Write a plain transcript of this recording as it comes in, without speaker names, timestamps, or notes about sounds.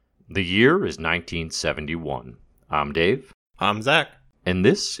The year is 1971. I'm Dave. I'm Zach. And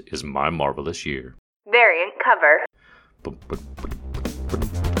this is My Marvelous Year. Variant cover.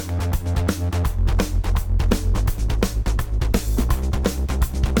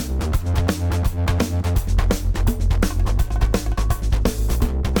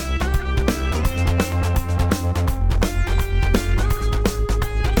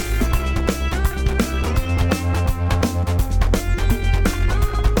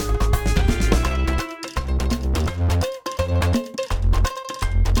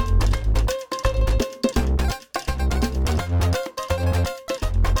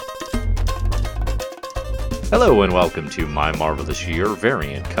 Hello and welcome to My Marvelous Year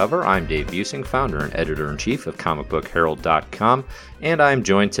variant cover. I'm Dave Busing, founder and editor-in-chief of comicbookherald.com, and I'm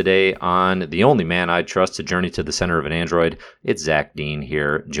joined today on the only man I'd trust to journey to the center of an android. It's Zach Dean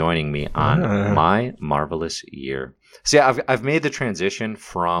here, joining me on My Marvelous Year. See, I've made the transition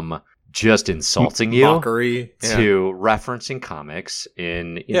from just insulting you Mockery, to referencing comics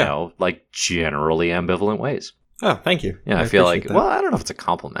in, you know, like generally ambivalent ways. Oh, thank you. Yeah, I feel like, well, I don't know if it's a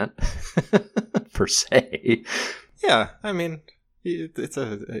compliment per se. Yeah, I mean, it's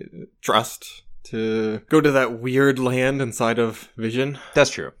a trust to go to that weird land inside of Vision. That's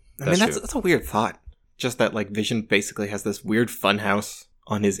true. That's a weird thought. Just that, like, Vision basically has this weird funhouse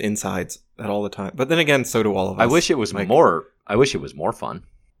on his insides at all the time. But then again, so do all of us. I wish it was more fun.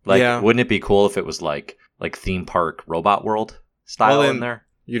 Like, wouldn't it be cool if it was like theme park Robot World style in there?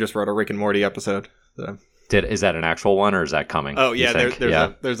 You just wrote a Rick and Morty episode. So. Is that an actual one, or is that coming? Oh yeah,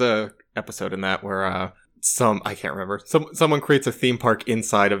 there's a episode in that where I can't remember. Someone creates a theme park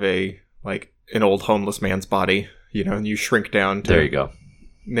inside of an old homeless man's body, and you shrink down to there you go,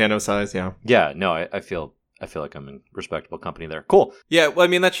 nano size. Yeah. Yeah. No, I feel like I'm in respectable company there. Cool. Yeah. Well, I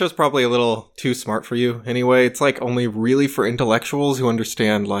mean, that show's probably a little too smart for you anyway. It's like only really for intellectuals who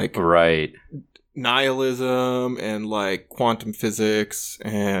understand right. nihilism and quantum physics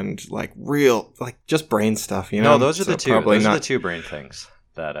and real just brain stuff, No, those are the two. Those are the two brain things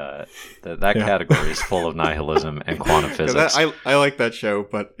that category is full of nihilism and quantum physics. I like that show,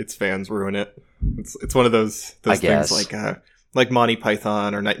 but its fans ruin it. It's one of those things like Monty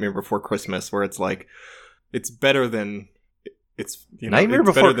Python or Nightmare Before Christmas, where it's it's better than Nightmare it's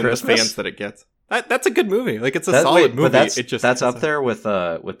Before better Christmas? than the fans that it gets. That's a good movie. It's a solid movie. But that's up there with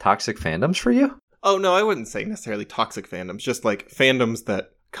toxic fandoms for you? Oh, no, I wouldn't say necessarily toxic fandoms. Just fandoms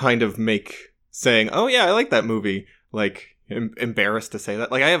that kind of make saying, "Oh yeah, I like that movie," embarrassed to say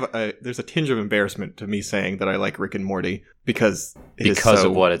that. There's a tinge of embarrassment to me saying that I like Rick and Morty because of the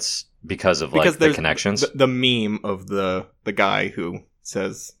connections. The meme of the guy who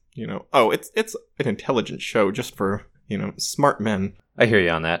says, "Oh, it's an intelligent show just for smart men." I hear you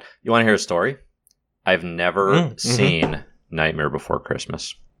on that. You want to hear a story? I've never seen Nightmare Before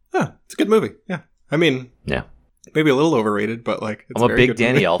Christmas. Yeah, it's a good movie. Yeah. I mean, yeah, maybe a little overrated, but it's I'm a big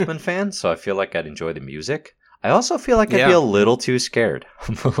Danny Elfman fan, so I feel like I'd enjoy the music. I also feel like I'd be a little too scared.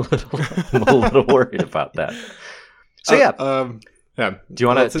 I'm a little worried about that. So yeah. Do you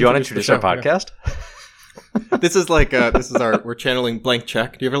want to introduce our podcast? Yeah. This is we're channeling Blank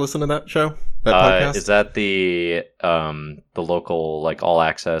Check. Do you ever listen to that show? That podcast? Is that the local all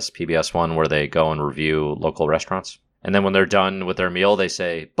access PBS one where they go and review local restaurants? And then when they're done with their meal, they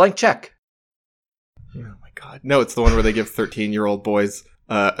say, "Blank check." Oh my God. No, it's the one where they give 13-year-old boys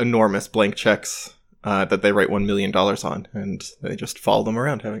enormous blank checks that they write $1 million on, and they just follow them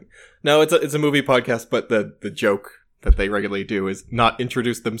around No, it's a movie podcast, but the joke that they regularly do is not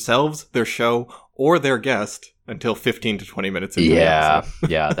introduce themselves, their show, or their guest until 15 to 20 minutes into the episode.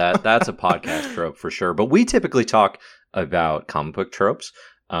 Yeah, that's a podcast trope for sure. But we typically talk about comic book tropes.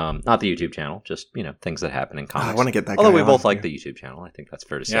 Not the YouTube channel, just, things that happen in comics. I want to get that. Although we both like the YouTube channel, I think that's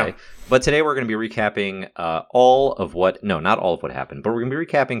fair to say. Yeah. But today we're going to be recapping not all of what happened, but we're going to be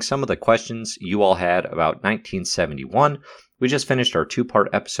recapping some of the questions you all had about 1971. We just finished our 2-part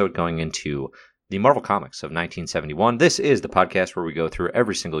episode going into the Marvel Comics of 1971. This is the podcast where we go through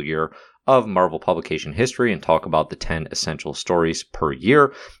every single year of Marvel publication history and talk about the 10 essential stories per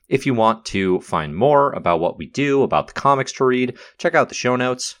year. If you want to find more about what we do, about the comics to read, check out the show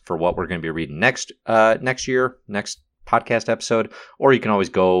notes for what we're going to be reading next podcast episode, or you can always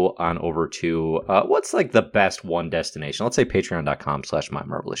go on over to what's the best one destination. Let's say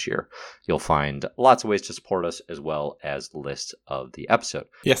patreon.com/mymarvelousyear. You'll find lots of ways to support us, as well as lists of the episode.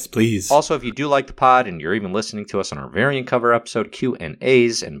 Yes, please. Also, if you do like the pod and you're even listening to us on our variant cover episode,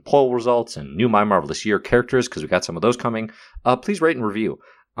 Q&As and poll results and new My Marvelous Year characters, because we got some of those coming, please rate and review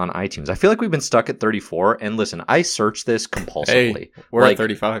on iTunes. I feel like we've been stuck at 34, and listen, I search this compulsively. Hey, we're at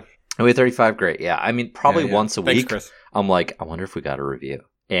 35. We're at 35, great. Yeah, I mean, probably once a Thanks, week, Chris. I'm like, I wonder if we got a review.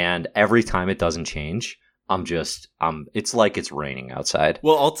 and every time it doesn't change, it's like it's raining outside.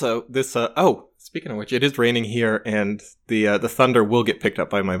 Well, also this. Speaking of which, it is raining here, and the thunder will get picked up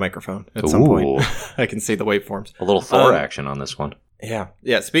by my microphone at some point. I can see the waveforms. A little Thor action on this one.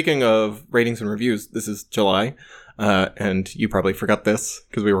 Yeah. Speaking of ratings and reviews, this is July, and you probably forgot this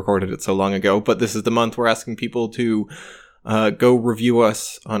because we recorded it so long ago. But this is the month we're asking people to go review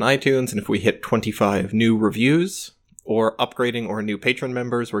us on iTunes, and if we hit 25 new reviews or upgrading or new patron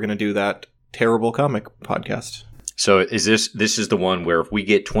members, we're going to do that Terrible Comic podcast. So is this is the one where if we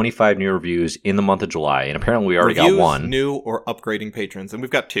get 25 new reviews in the month of July, and apparently we already got one. New or upgrading patrons, and we've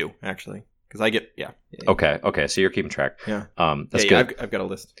got 2 actually, because I get Okay, so you're keeping track. Yeah, that's good. I've got a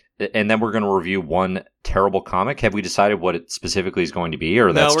list, and then we're going to review one terrible comic. Have we decided what it specifically is going to be,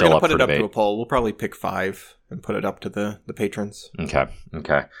 or that's still up for debate? No, we're going to put it up to a poll. We'll probably pick 5 and put it up to the patrons.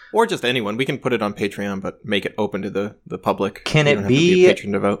 Okay, or just anyone. We can put it on Patreon, but make it open to the public. Can it be a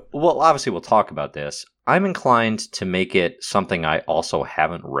patron to vote? Well, obviously we'll talk about this. I'm inclined to make it something I also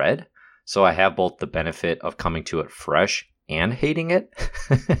haven't read, so I have both the benefit of coming to it fresh and hating it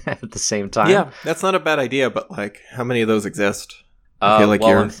at the same time. Yeah, that's not a bad idea, but like, how many of those exist? I feel like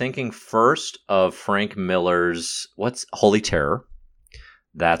I'm thinking first of Frank Miller's Holy Terror.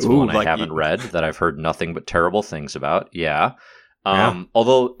 That's one I haven't read that I've heard nothing but terrible things about. Yeah.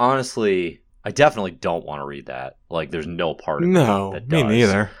 Although, honestly, I definitely don't want to read that. Like, there's no part of me that does. Me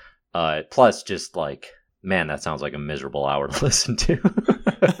neither. Plus, just like, man, that sounds like a miserable hour to listen to.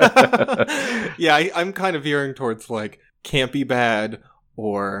 Yeah, I'm kind of veering towards, like, campy bad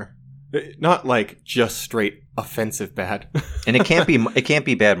or not like just straight offensive bad. And it can't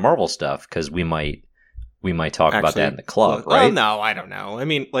be bad Marvel stuff because we might talk about that in the club, right? Well, no, I don't know. I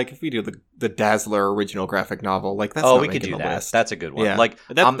mean, like, if we do the Dazzler original graphic novel, like, that's not we could do that. List. That's a good one. Yeah. Like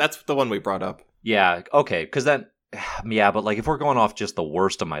that's the one we brought up. Yeah, okay, because then, but like if we're going off just the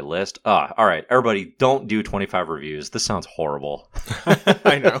worst of my list, all right, everybody, don't do 25 reviews. This sounds horrible.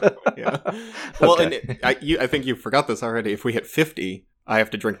 I know. Yeah. Well, okay. And I think you forgot this already. If we hit 50, I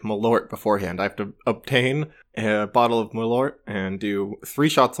have to drink Malort beforehand. I have to obtain a bottle of Malort and do 3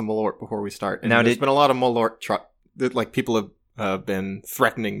 shots of Malort before we start. And now, there's been a lot of Malort like people have been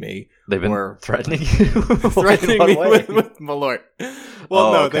threatening me. They've been threatening you? Threatening me with Malort.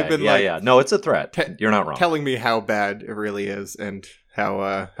 Well, no, okay. They've been No, it's a threat. You're not wrong. Telling me how bad it really is and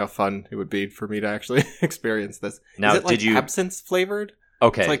how fun it would be for me to actually experience this. Now, is it like absinthe flavored?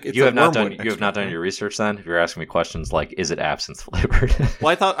 Okay, it's you have not done your research then. If you're asking me questions like, is it absinthe flavored?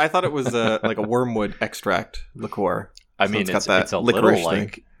 Well, I thought it was like a wormwood extract liqueur. I mean, it's a little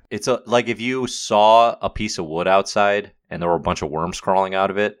like like if you saw a piece of wood outside and there were a bunch of worms crawling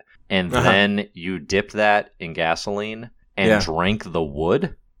out of it, and then you dipped that in gasoline and drank the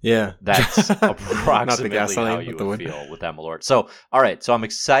wood. Yeah, that's approximately not the gasoline, how you would feel with that Malort. So, all right. So I'm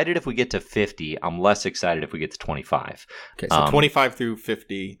excited if we get to 50. I'm less excited if we get to 25. Okay, so 25 through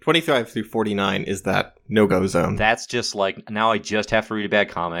 50, 25 through 49 is that no-go zone. That's just like, now I just have to read a bad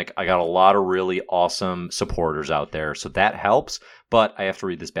comic. I got a lot of really awesome supporters out there, so that helps. But I have to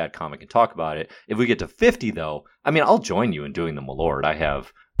read this bad comic and talk about it. If we get to 50, though, I mean, I'll join you in doing the Malort. I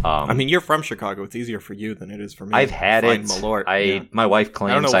have... I mean, you're from Chicago. It's easier for you than it is for me. I've had it. Malort. My wife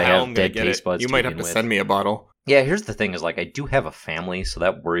claims I have dead taste buds. You might have to send me a bottle. Yeah, here's the thing: is like I do have a family, so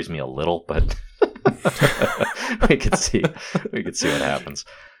that worries me a little. But we could see what happens.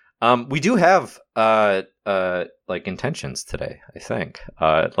 We do have like intentions today. I think.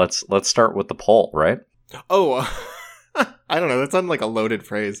 Let's start with the poll, right? Oh, I don't know. That sounded like a loaded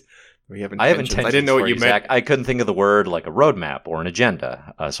phrase. I have intentions. I didn't know what you meant. I couldn't think of the word like a roadmap or an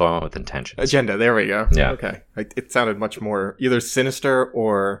agenda, so I went with intentions. Agenda, there we go. Yeah. Okay. It sounded much more either sinister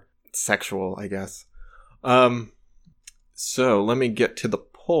or sexual, I guess. So let me get to the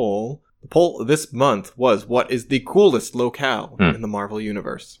poll. The poll this month was, what is the coolest locale in the Marvel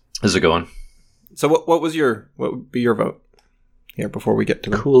Universe? This is a good one. So what would be your vote here before we get to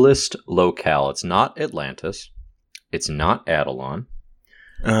the coolest locale? It's not Atlantis. It's not Adelon.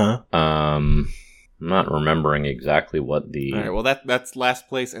 I'm not remembering exactly what the... All right, well, that's last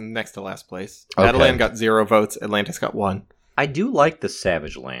place and next to last place. Okay. Adelan got 0 votes. Atlantis got 1. I do like the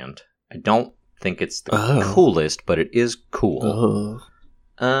Savage Land. I don't think it's the coolest, but it is cool.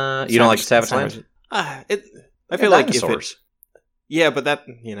 You don't like Savage Land? I feel like dinosaurs. Yeah, but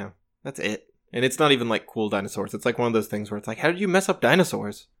that's it. And it's not even like cool dinosaurs. It's like one of those things where it's like, how did you mess up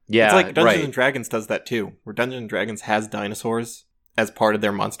dinosaurs? Yeah, it's like Dungeons and Dragons does that too, where Dungeons and Dragons has dinosaurs as part of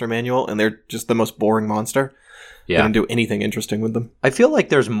their monster manual, and they're just the most boring monster. Yeah. They don't do anything interesting with them. I feel like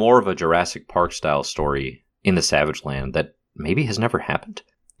there's more of a Jurassic Park style story in the Savage Land that maybe has never happened.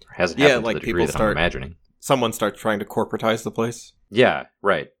 Or hasn't happened to the degree that I'm imagining. someone starts trying to corporatize the place. Yeah,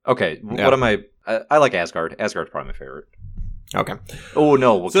 right. Okay, Yeah. what am I like Asgard. Asgard's probably my favorite. Okay. Oh,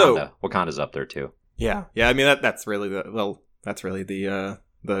 no, Wakanda. So- Wakanda's up there, too. Yeah. I mean, that's really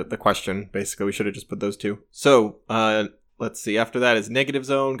the question. Basically, we should have just put those two. So, let's see. After that is Negative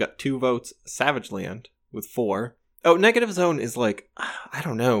Zone, got 2 votes. Savage Land with 4. Oh, Negative Zone is like, I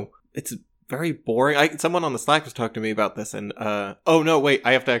don't know. It's very boring. Someone on the Slack was talking to me about this, and oh no, wait,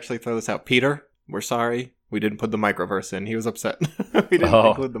 I have to actually throw this out. Peter, we're sorry. We didn't put the microverse in. He was upset. We didn't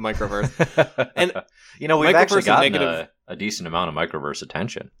include the microverse. And we've actually gotten a decent amount of microverse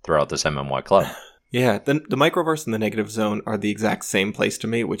attention throughout this MMY club. Yeah, the microverse and the Negative Zone are the exact same place to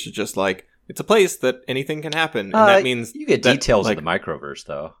me, which is just like, it's a place that anything can happen. And that means you get details of the microverse,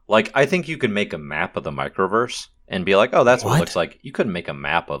 though. Like, I think you could make a map of the microverse and be like, oh, that's what it looks like. You couldn't make a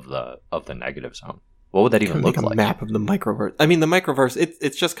map of the Negative Zone. What would that even look like? A map of the microverse. I mean, the microverse,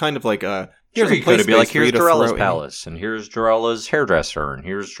 it's just kind of like a... Here's a place be like, here's Jorella's palace, and here's Jorella's hairdresser, and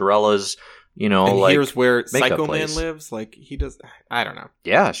here's Jorella's, here's where Psycho place. Man lives. Like, he does... I don't know.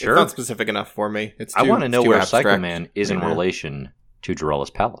 Yeah, sure. It's not specific enough for me. I want to know where Psycho Man is in relation to Jorella's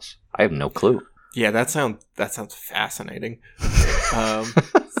palace. I have no clue. Yeah, that sounds fascinating. So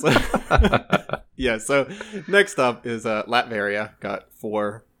next up is Latveria, got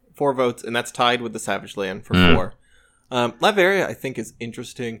four votes, and that's tied with the Savage Land for 4. Latveria, I think, is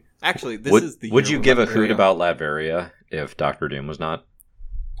interesting. Actually, Would you give a hoot about Latveria if Dr. Doom was not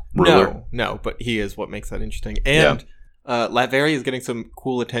ruler? No, but he is what makes that interesting. And Latveria is getting some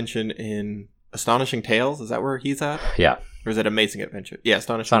cool attention in Astonishing Tales. Is that where he's at? Yeah. Or is it Amazing Adventure? Yeah,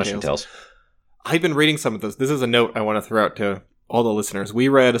 Astonishing Tales. I've been reading some of those. This is a note I want to throw out to all the listeners. We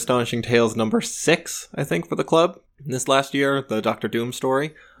read Astonishing Tales number 6, I think, for the club this last year, the Dr. Doom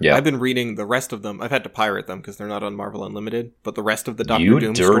story. Yeah. I've been reading the rest of them. I've had to pirate them because they're not on Marvel Unlimited, but the rest of the Dr.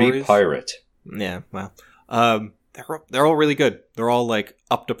 Doom stories... You dirty pirate. Yeah, well. They're all really good. They're all, like,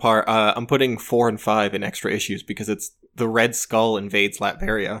 up to par. I'm putting 4 and 5 in extra issues because it's the Red Skull invades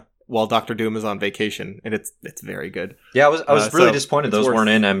Latveria while Dr. Doom is on vacation, and it's very good. Yeah, I was really disappointed those weren't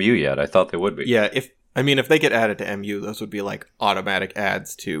in MU yet. I thought they would be. Yeah, if they get added to MU, those would be like automatic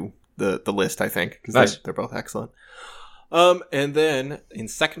adds to the list, I think, because they're both excellent. And then in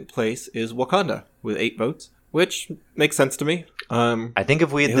second place is Wakanda with 8 votes, which makes sense to me. I think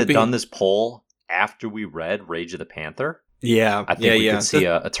if we had done this poll after we read Rage of the Panther, I think we could see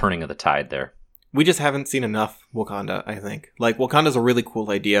a turning of the tide there. We just haven't seen enough Wakanda, I think. Like, Wakanda's a really cool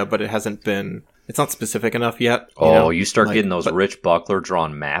idea, but it's not specific enough yet. You start getting those Rich Buckler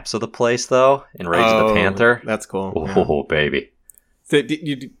drawn maps of the place, though, in Rage of the Panther. That's cool. Oh, baby. So,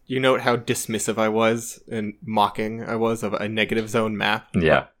 you note how dismissive I was and mocking I was of a Negative Zone map?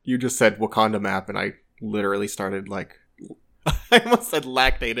 Yeah. You just said Wakanda map, and I literally started, like... I almost said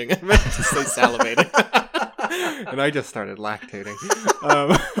lactating. I meant to say salivating. And I just started lactating.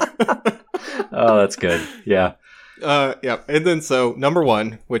 Oh, that's good. Yeah. Yeah. And then so number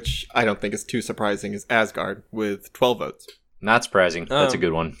 1, which I don't think is too surprising, is Asgard with 12 votes. Not surprising. That's a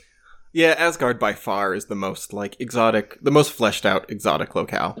good one. Yeah, Asgard by far is the most exotic, the most fleshed out exotic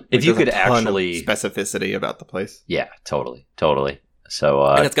locale. If you could actually specificity about the place. Yeah, totally. So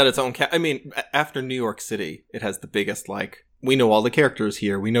and it's got its own after New York City, it has the biggest we know all the characters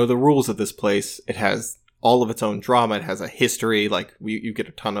here. We know the rules of this place. It has all of its own drama. It has a history. You get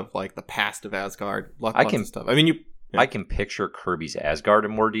a ton of the past of Asgard. Lots of stuff. I mean, I can picture Kirby's Asgard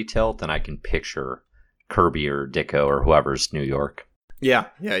in more detail than I can picture Kirby or Ditko or whoever's New York. Yeah.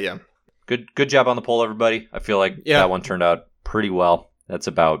 Good job on the poll, everybody. I feel like that one turned out pretty well. That's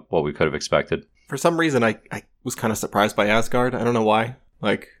about what we could have expected. For some reason, I was kind of surprised by Asgard. I don't know why.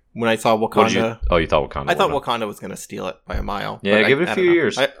 When I saw Wakanda... you thought Wakanda... I thought Wakanda was going to steal it by a mile. Yeah, give it a few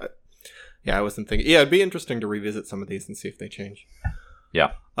years. I wasn't thinking... Yeah, it'd be interesting to revisit some of these and see if they change.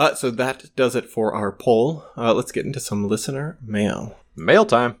 Yeah. So that does it for our poll. Let's get into some listener mail. Mail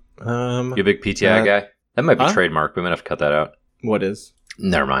time. You a big PTI guy? That might be trademark. We might have to cut that out. What is?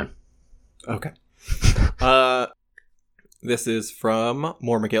 Never mind. Okay. This is from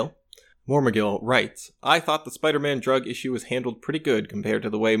Moore McGill. Moore McGill writes, I thought the Spider-Man drug issue was handled pretty good compared to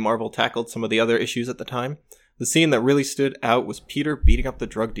the way Marvel tackled some of the other issues at the time. The scene that really stood out was Peter beating up the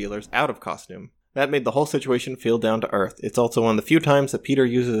drug dealers out of costume. That made the whole situation feel down to earth. It's also one of the few times that Peter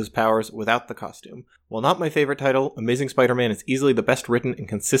uses his powers without the costume. While not my favorite title, Amazing Spider-Man is easily the best written and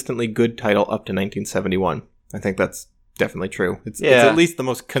consistently good title up to 1971. I think that's definitely true. It's at least the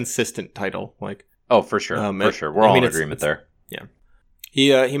most consistent title. Oh, for sure. For sure. We're all in agreement there. Yeah.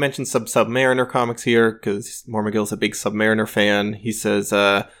 He mentioned some Submariner comics here because Moore McGill's a big Submariner fan. He says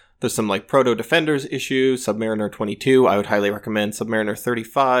there's some Proto Defenders issue, Submariner 22. I would highly recommend Submariner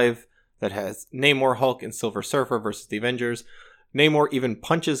 35. that has Namor, Hulk, and Silver Surfer versus the Avengers. Namor even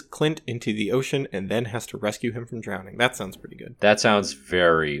punches Clint into the ocean and then has to rescue him from drowning. That sounds pretty good. That sounds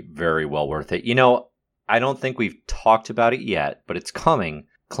very, very well worth it. You know, I don't think we've talked about it yet, but it's coming.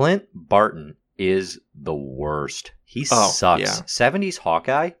 Clint Barton is the worst. He sucks. Yeah. 70s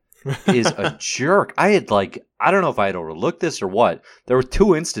Hawkeye is a jerk. I don't know if I had overlooked this or what. There were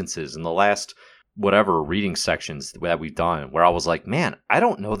 2 instances in the last whatever reading sections that we've done where I was like, man, I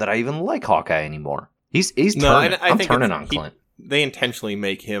don't know that I even like Hawkeye anymore. He's turning. I'm turning on Clint. They intentionally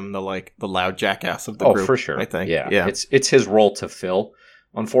make him the loud jackass of the group. Oh, for sure. I think. Yeah. It's his role to fill,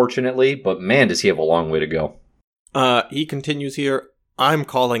 unfortunately, but man, does he have a long way to go. He continues here. I'm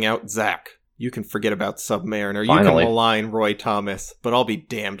calling out Zach. You can forget about Submariner. Finally. You can malign Roy Thomas, but I'll be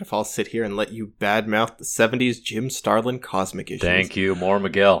damned if I'll sit here and let you badmouth the 70s Jim Starlin cosmic issues. Thank you, more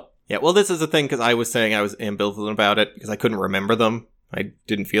Miguel. Yeah, well, this is the thing, because I was saying I was ambivalent about it because I couldn't remember them. I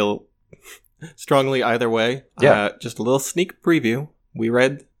didn't feel strongly either way. Yeah. Just a little sneak preview. We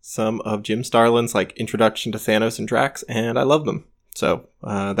read some of Jim Starlin's introduction to Thanos and Drax, and I love them. So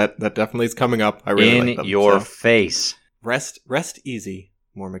that definitely is coming up. I really like them. In your face. Rest easy,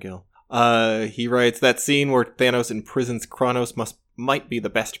 more McGill. He writes, that scene where Thanos imprisons Kronos might be the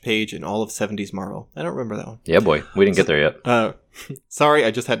best page in all of 70s Marvel. I don't remember that one. Yeah, boy. We didn't get there yet. Sorry,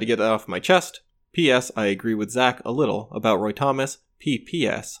 I just had to get that off my chest. P.S. I agree with Zach a little about Roy Thomas.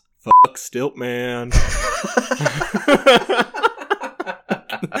 P.P.S. Fuck Stiltman.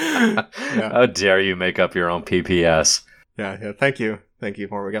 Yeah. How dare you make up your own PPS? Yeah. Thank you,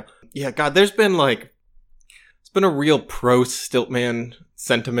 Mormigel. Yeah, God, there's been it's been a real pro Stiltman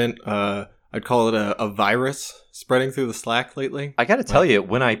sentiment. I'd call it a virus spreading through the Slack lately. I gotta tell you,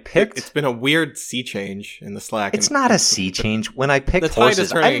 when I picked... It's been a weird sea change in the Slack. It's not a sea change. When I picked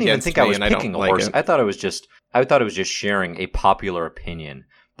horses, I didn't even think I was picking a horse. I thought it was just sharing a popular opinion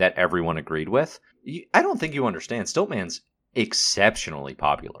that everyone agreed with. I don't think you understand. Stiltman's exceptionally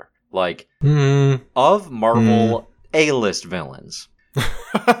popular. Of Marvel A-list villains,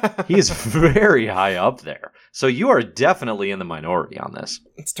 he is very high up there. So you are definitely in the minority on this.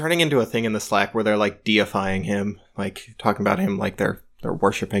 It's turning into a thing in the Slack where they're deifying him, talking about him like they're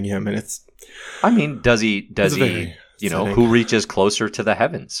worshiping him, and it's... I mean, does he who reaches closer to the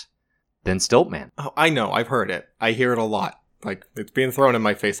heavens than Stiltman? Oh, I know, I've heard it. I hear it a lot. It's being thrown in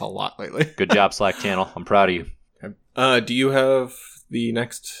my face a lot lately. Good job, Slack channel. I'm proud of you. Okay. Do you have the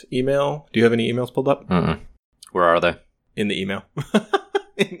next email? Do you have any emails pulled up? Mm-mm. Where are they? In the email.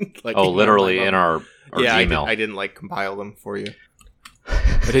 Literally in our Gmail. I didn't compile them for you.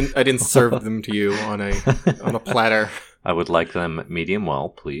 I didn't serve them to you on a platter. I would like them medium well,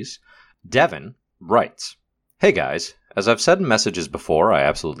 please. Devin writes, "Hey guys, as I've said in messages before, I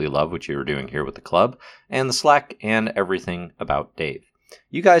absolutely love what you're doing here with the club and the Slack and everything about Dave.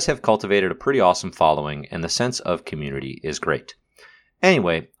 You guys have cultivated a pretty awesome following, and the sense of community is great.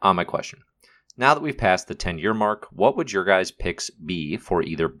 Anyway, on my question. Now that we've passed the 10-year mark, what would your guys' picks be for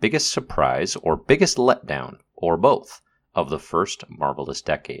either biggest surprise or biggest letdown, or both, of the first Marvelous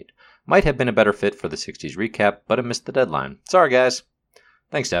decade? Might have been a better fit for the 60s recap, but I missed the deadline. Sorry, guys."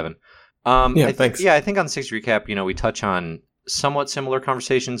 Thanks, Devin. Thanks. Yeah, I think on the 60s recap, we touch on somewhat similar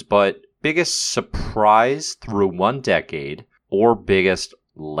conversations, but biggest surprise through one decade or biggest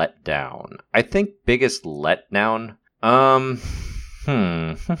letdown? I think biggest letdown...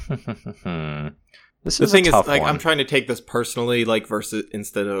 This is a tough one. I'm trying to take this personally, versus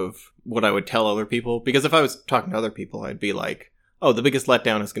instead of what I would tell other people. Because if I was talking to other people, I'd be like, "Oh, the biggest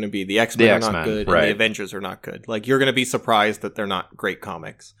letdown is going to be the X-Men are not good, right, and the Avengers are not good." You're going to be surprised that they're not great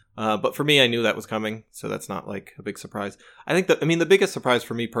comics. But for me, I knew that was coming, so that's not a big surprise. I think the biggest surprise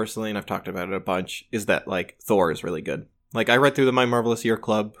for me personally, and I've talked about it a bunch, is that Thor is really good. I read through the My Marvelous Year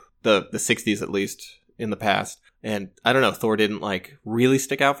Club, the 60s at least, in the past. And I don't know, Thor didn't really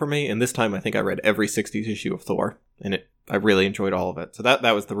stick out for me. And this time I think I read every 60s issue of Thor, and I really enjoyed all of it. So that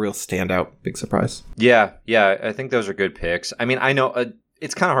was the real standout big surprise. Yeah, I think those are good picks. I mean, I know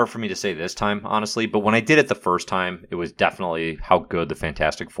it's kind of hard for me to say this time, honestly, but when I did it the first time, it was definitely how good the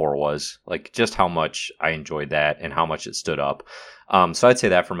Fantastic Four was. Just how much I enjoyed that and how much it stood up. So I'd say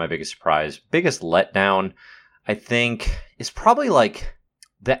that for my biggest surprise. Biggest letdown, I think, is probably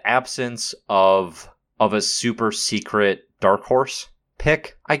the absence of a super secret Dark Horse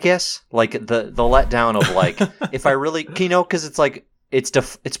pick, I guess. The letdown of if I really, because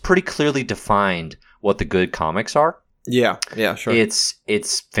it's pretty clearly defined what the good comics are. Yeah, sure.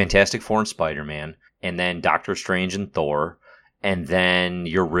 It's Fantastic Four and Spider-Man, and then Doctor Strange and Thor, and then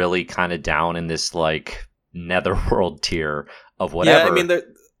you're really kind of down in this netherworld tier of whatever. Yeah, I mean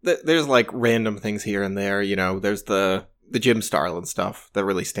there's random things here and there. There's the the Jim Starlin stuff that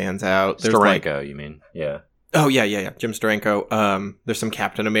really stands out. There's Steranko, you mean? Yeah. Oh, yeah. Jim Steranko. There's some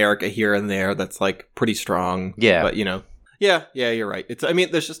Captain America here and there that's, like, pretty strong. Yeah. But, yeah, you're right.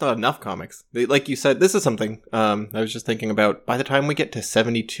 There's just not enough comics. Like you said, this is something I was just thinking about. By the time we get to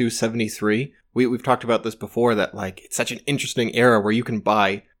 72, 73, we've talked about this before, that, like, it's such an interesting era where you can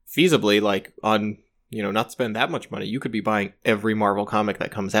buy feasibly, like, on, not spend that much money. You could be buying every Marvel comic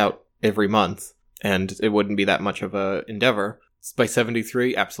that comes out every month, and it wouldn't be that much of a endeavor. By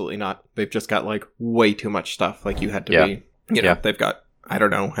 73, absolutely not. They've just got, like, way too much stuff. Like, you had to be, they've got, I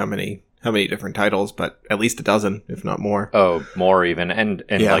don't know how many different titles, but at least a dozen, if not more. Oh, more even. And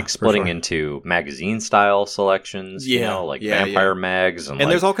like splitting into magazine style selections, Vampire mags. And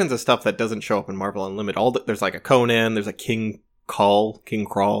there's all kinds of stuff that doesn't show up in Marvel Unlimited. There's like a Conan, there's a King Crawl,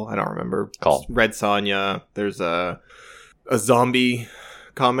 I don't remember. Red Sonja, there's a zombie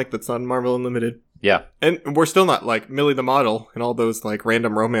comic that's not in Marvel Unlimited. Yeah. And we're still not, like, Millie the Model and all those, like,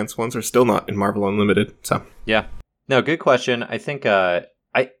 random romance ones are still not in Marvel Unlimited, so. Yeah. No, good question. I think,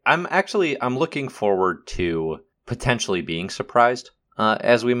 I'm looking forward to potentially being surprised,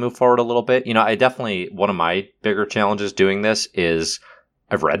 as we move forward a little bit. One of my bigger challenges doing this is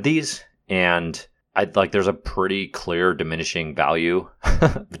I've read these, and there's a pretty clear diminishing value,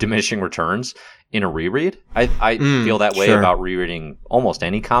 diminishing returns in a reread. I feel that way about rereading almost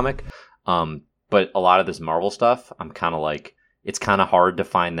any comic. But a lot of this Marvel stuff, I'm kind of like, it's kind of hard to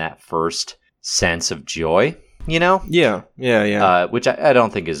find that first sense of joy, Yeah. Which I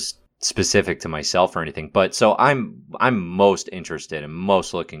don't think is specific to myself or anything. But so I'm most interested and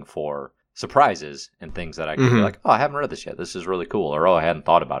most looking for surprises and things that I can be like, oh, I haven't read this yet. This is really cool. Or, oh, I hadn't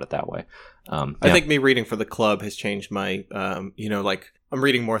thought about it that way. I think me reading for the club has changed my, I'm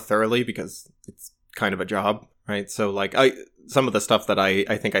reading more thoroughly because it's kind of a job, right? So, like, some of the stuff that I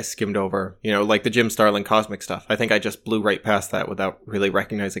think I skimmed over, like the Jim Starlin cosmic stuff, I think I just blew right past that without really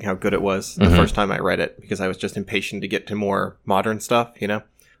recognizing how good it was the first time I read it, because I was just impatient to get to more modern stuff,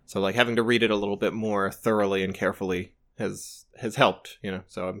 So, like, having to read it a little bit more thoroughly and carefully has helped,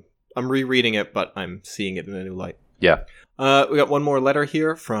 So I'm rereading it, but I'm seeing it in a new light. Yeah. We got one more letter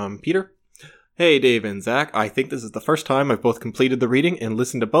here from Peter. Hey, Dave and Zach. I think this is the first time I've both completed the reading and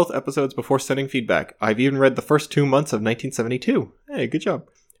listened to both episodes before sending feedback. I've even read the first 2 months of 1972. Hey, good job.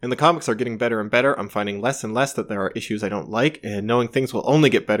 And the comics are getting better and better. I'm finding less and less that there are issues I don't like, and knowing things will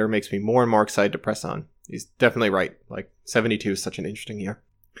only get better makes me more and more excited to press on. He's definitely right. Like, 72 is such an interesting year.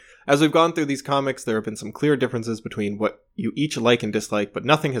 As we've gone through these comics, there have been some clear differences between what you each like and dislike, but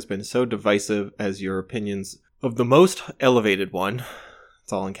nothing has been so divisive as your opinions of the most elevated one.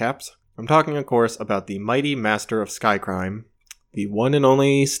 It's all in caps. I'm talking, of course, about the mighty master of sky crime, the one and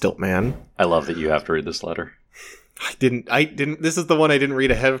only Stiltman. I love that you have to read this letter. I didn't. This is the one I didn't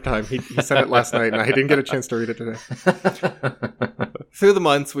read ahead of time. He sent it last night, and I didn't get a chance to read it today. Through the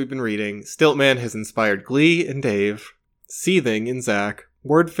months we've been reading, Stiltman has inspired Glee in Dave, seething in Zach,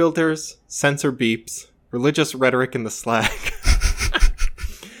 word filters, censor beeps, religious rhetoric in the Slack.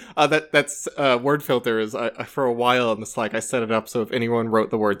 That's word filter is for a while in the Slack I set it up so if anyone wrote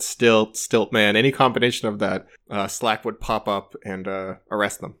the word Stiltman, any combination of that, Slack would pop up and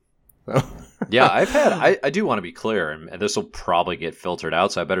arrest them. So. Yeah, I do want to be clear, and this will probably get filtered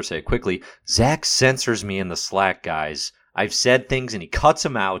out, so I better say it quickly. Zach censors me in the Slack, guys. I've said things and he cuts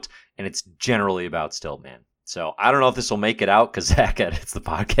them out, and it's generally about Stiltman. So I don't know if this will make it out because Zach edits the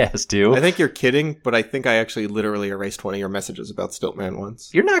podcast too. I think you're kidding, but I think I actually literally erased one of your messages about Stiltman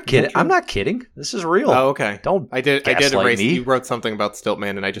once. You're not kidding. I'm not kidding. This is real. Oh, okay. I did erase. Me. You wrote something about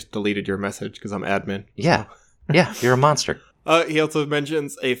Stiltman, and I just deleted your message because I'm admin. Yeah, yeah. You're a monster. He also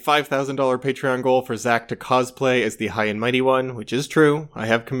mentions a $5,000 Patreon goal for Zach to cosplay as the High and Mighty One, which is true. I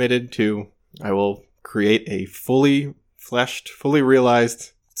have committed to. I will create a fully fleshed, fully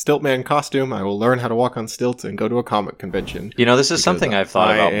realized Stiltman costume. I will learn how to walk on stilts and go to a comic convention. This is something I've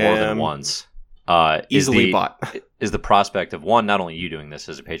thought about more than once. Easily bought. Is the prospect of, one, not only you doing this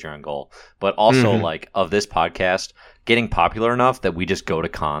as a Patreon goal, but also like of this podcast getting popular enough that we just go to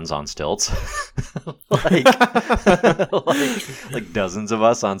cons on stilts. like dozens of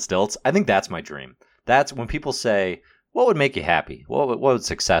us on stilts. I think that's my dream. That's when people say, what would make you happy? What would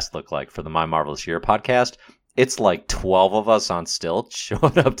success look like for the My Marvelous Year podcast? It's like 12 of us on stilts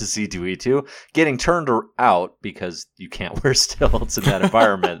showing up to C2E2, getting turned out because you can't wear stilts in that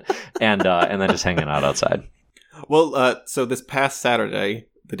environment, and then just hanging out outside. Well, so this past Saturday,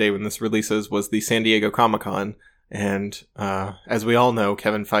 the day when this releases, was the San Diego Comic-Con, and as we all know,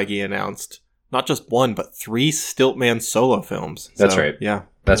 Kevin Feige announced not just one, but 3 Stiltman solo films. That's right. Yeah.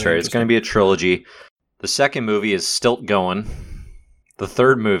 That's right. It's going to be a trilogy. The second movie is Stilt Going. The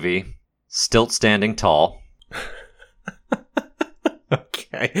third movie, Stilt Standing Tall.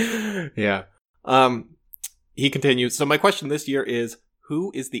 Okay. Yeah. He continues. So my question this year is,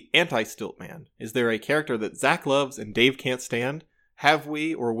 who is the anti-Stilt Man? Is there a character that Zach loves and Dave can't stand? Have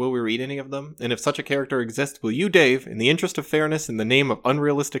we or will we read any of them? And if such a character exists, will you, Dave, in the interest of fairness in the name of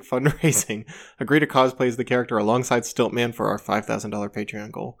unrealistic fundraising, agree to cosplay as the character alongside Stiltman for our $5,000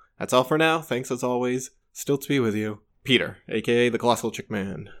 Patreon goal? That's all for now. Thanks as always. Still to be with you. Peter, aka the Colossal Chick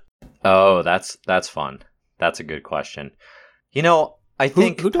Man. Oh, that's fun. That's a good question. You know, I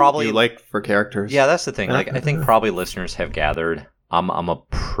think who probably you like for characters. Yeah, that's the thing. Like, I think probably listeners have gathered. I'm a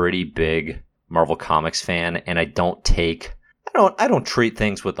pretty big Marvel Comics fan, and I don't treat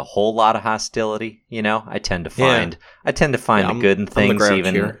things with a whole lot of hostility. You know, I tend to find the good in things,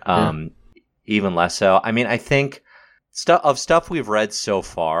 even less so. I mean, I think stuff we've read so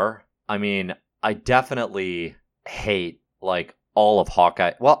far. I mean, I definitely hate like all of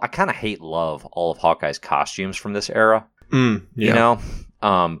Hawkeye. Well, I kind of love all of Hawkeye's costumes from this era. You know,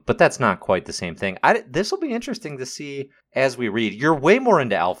 but that's not quite the same thing. This will be interesting to see as we read. You're way more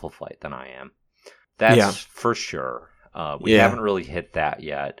into Alpha Flight than I am. That's for sure. We haven't really hit that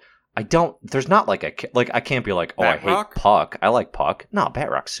yet. There's not like I can't be like, oh, Batroc? I hate Puck. I like Puck. No,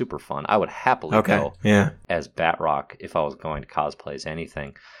 Batrock's super fun. I would happily go as Batroc if I was going to cosplay as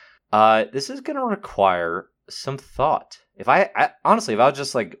anything. This is going to require some thought. If I honestly, if I was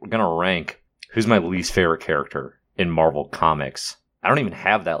just like going to rank who's my least favorite character in Marvel Comics, I don't even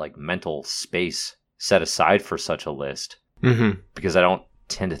have that like mental space set aside for such a list because I don't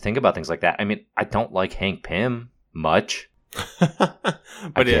tend to think about things like that. I mean, I don't like Hank Pym much.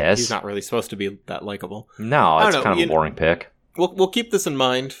 But he's not really supposed to be that likable. No, it's kind of a boring pick. We'll keep this in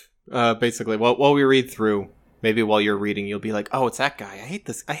mind. Basically, while we read through, maybe while you're reading, you'll be like, "Oh, it's that guy. I hate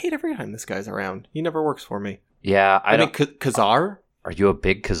this. I hate every time this guy's around. He never works for me." Yeah, I mean, Kazar. Are you a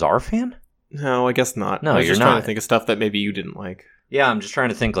big Kazar fan? No, I guess not. No, I was you're just not. trying to think of stuff that maybe you didn't like. Yeah, I'm just trying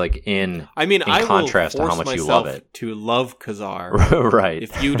to think like in contrast to how much you love it. To love Kazar. Right.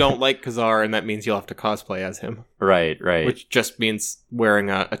 If you don't like Kazar, and that means you'll have to cosplay as him. Right. Which just means wearing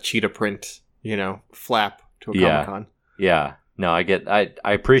a cheetah print, flap to a Comic-Con. Yeah. No, I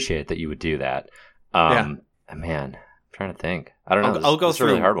appreciate that you would do that. Man, I'm trying to think. I don't know. I'll go through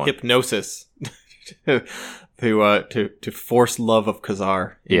really hard one. hypnosis to force love of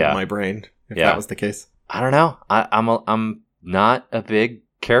Kazar into my brain. If that was the case. I don't know. I'm not a big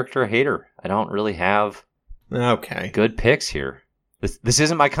character hater. I don't really have good picks here. This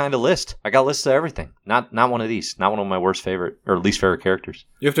isn't my kind of list. I got lists of everything. Not one of these. Not one of my worst favorite or least favorite characters.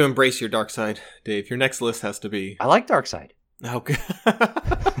 You have to embrace your dark side, Dave. Your next list has to be. I like Darkseid. Okay,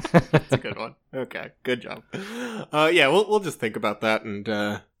 that's a good one. Okay, good job. We'll just think about that,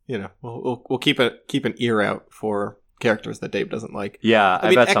 and we'll keep an ear out for characters that Dave doesn't like. Yeah,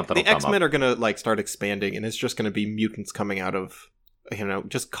 I bet something will come up. The X-Men are going to like start expanding, and it's just going to be mutants coming out of,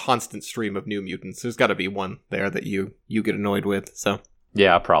 just constant stream of new mutants. There's got to be one there that you get annoyed with. So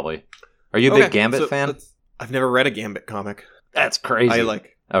yeah, probably. Are you a big Gambit fan? I've never read a Gambit comic. That's crazy.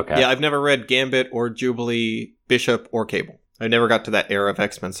 Okay. Yeah, I've never read Gambit or Jubilee, Bishop, or Cable. I never got to that era of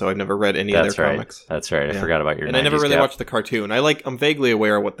X-Men, so I've never read any of their comics. That's right. I forgot about your 90s And I never really watched the cartoon. I'm vaguely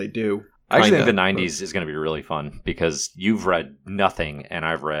aware of what they do. I actually think the 90s is going to be really fun because you've read nothing and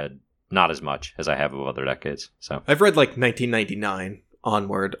I've read not as much as I have of other decades. So I've read like 1999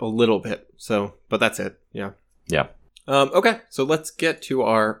 onward a little bit. So, but that's it. Yeah. Yeah. Okay, so let's get to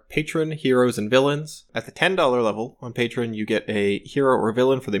our patron heroes and villains. At the $10 level on Patreon, you get a hero or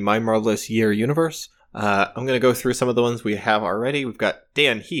villain for the My Marvelous Year universe. I'm going to go through some of the ones we have already. We've got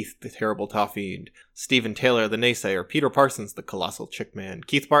Dan Heath, the Terrible Tawfiend, Stephen Taylor, the Naysayer, Peter Parsons, the Colossal Chick Man,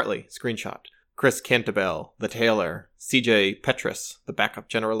 Keith Bartley, Screenshot, Chris Cantabell, the Tailor, CJ Petrus, the Backup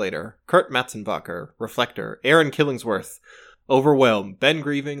Generator, Kurt Matzenbacher, Reflector, Aaron Killingsworth, Overwhelm, Ben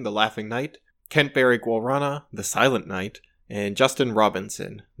Grieving, the Laughing Knight, Kent Barry Guarana, the Silent Knight, and Justin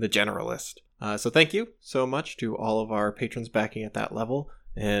Robinson, the Generalist. So thank you so much to all of our patrons backing at that level.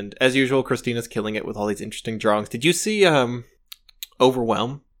 And as usual, Christina's killing it with all these interesting drawings. Did you see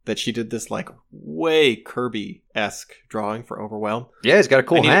Overwhelm? That she did this like way Kirby-esque drawing for Overwhelm. Yeah, he's got a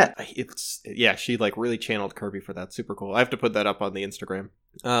cool hat. She like really channeled Kirby for that. Super cool. I have to put that up on the Instagram.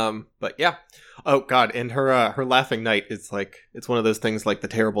 But yeah. Oh god, and her Laughing Knight is like, it's one of those things like the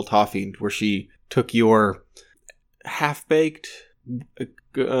Terrible Tawfiend where she took your half-baked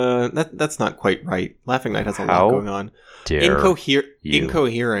that's not quite right. Laughing Knight has a lot going on.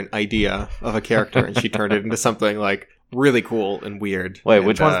 Incoherent idea of a character, and she turned it into something like really cool and weird. Wait,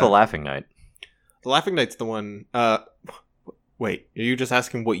 which one's the Laughing Knight? The Laughing Knight's the one. Wait, are you just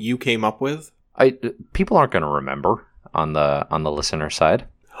asking what you came up with? People aren't going to remember on the listener side.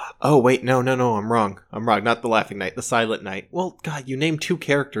 Oh, wait, no, I'm wrong. Not the Laughing Knight, the Silent Knight. Well, God, you named two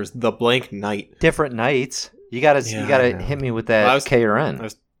characters, the blank knight. Different knights. You gotta hit me with that K or N.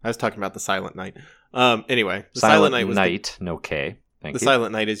 I was talking about the Silent Knight. Anyway, the Silent Knight was no K. Thank you. The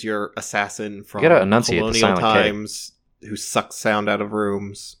Silent Knight is your assassin from colonial times who sucks sound out of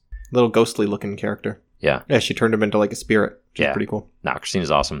rooms. Little ghostly looking character. Yeah. Yeah, she turned him into like a spirit. Which is pretty cool. Nah,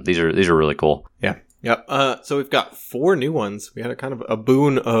 Christina's awesome. These are really cool. Yeah. Yep. So we've got 4 new ones. We had a kind of a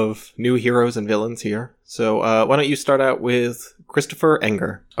boon of new heroes and villains here. So why don't you start out with Christopher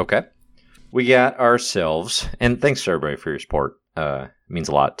Enger? Okay. We got ourselves, and thanks to everybody for your support. It means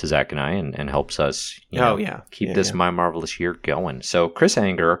a lot to Zach and I, and helps us keep this My Marvelous Year going. So Chris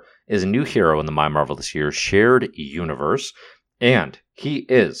Enger is a new hero in the My Marvelous Year shared universe, and he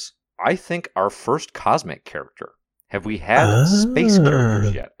is, I think, our first cosmic character. Have we had space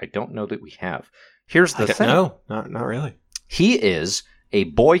characters yet? I don't know that we have. Here's the thing. No, not really. He is a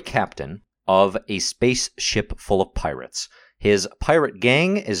boy captain of a spaceship full of pirates. His pirate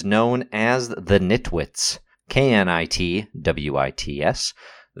gang is known as the Nitwits. Knitwits.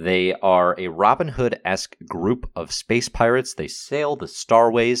 They are a Robin Hood-esque group of space pirates. They sail the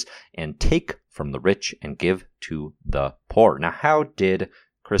starways and take from the rich and give to the poor. Now, how did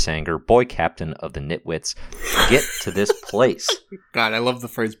Chris Enger, boy captain of the Nitwits, get to this place? God, I love the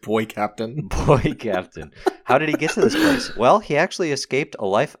phrase boy captain. Boy captain. How did he get to this place? Well, he actually escaped a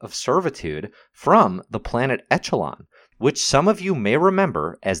life of servitude from the planet Echelon, which some of you may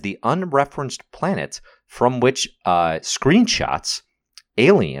remember as the unreferenced planet from which Screenshot's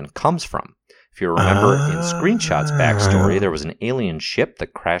alien comes from. If you remember in Screenshot's backstory, there was an alien ship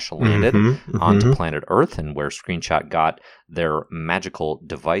that crash landed onto planet Earth, and where Screenshot got their magical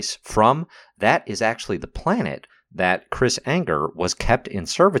device from. That is actually the planet that Chris Enger was kept in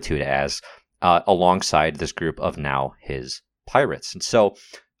servitude as, alongside this group of now his pirates. And so,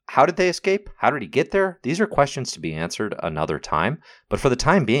 how did they escape? How did he get there? These are questions to be answered another time. But for the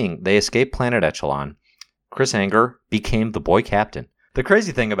time being, they escaped planet Echelon. Chris Enger became the boy captain. The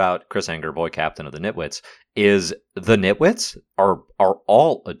crazy thing about Chris Enger, boy captain of the Nitwits, is the Nitwits are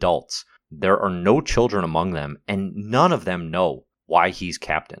all adults. There are no children among them, and none of them know why he's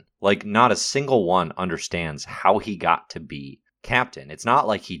captain. Like, not a single one understands how he got to be captain. It's not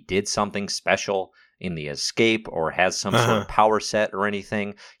like he did something special in the escape or has some sort of power set or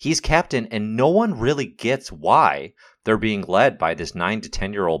anything. He's captain, and no one really gets why they're being led by this 9 to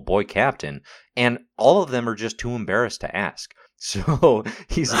 10-year-old boy captain, and all of them are just too embarrassed to ask. So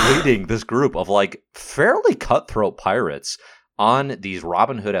he's leading this group of like fairly cutthroat pirates on these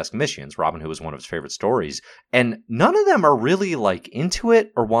Robin Hood-esque missions. Robin Hood was one of his favorite stories, and none of them are really like into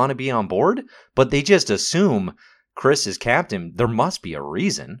it or want to be on board, but they just assume Chris is captain. There must be a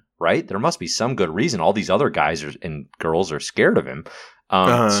reason, right? There must be some good reason. All these other guys and girls are scared of him.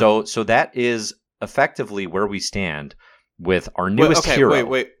 So that is effectively where we stand with our newest hero.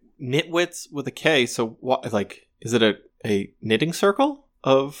 Wait. Nitwits with a K. So what? Like, is it a knitting circle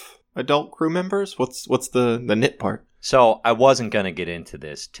of adult crew members? What's the knit part? So I wasn't going to get into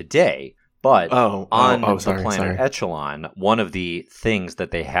this today, but on the planet Echelon, one of the things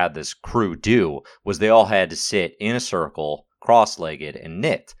that they had this crew do was they all had to sit in a circle, cross-legged, and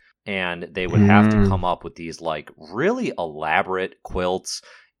knit. And they would have to come up with these like really elaborate quilts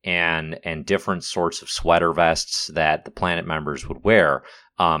and different sorts of sweater vests that the planet members would wear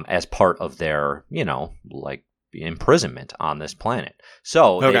as part of their, like imprisonment on this planet.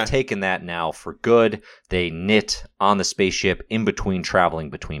 So they've taken that now for good. They knit on the spaceship in between traveling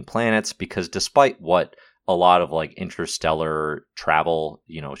between planets, because despite what a lot of like interstellar travel,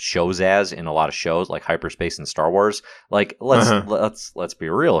 shows as in a lot of shows like hyperspace and Star Wars, like let's be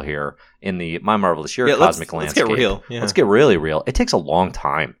real here in the My Marvelous Year cosmic landscape. Let's get real. Yeah. Let's get really real. It takes a long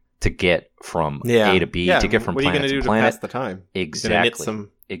time to get from A to B, to get from planet to planet. What are you going to do to pass the time?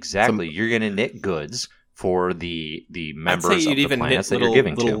 Exactly. You're going to knit goods for the members of the planets that you're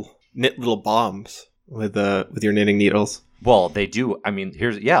giving to. Knit little bombs with your knitting needles. Well, they do. I mean,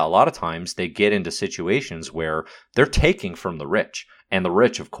 a lot of times they get into situations where they're taking from the rich, and the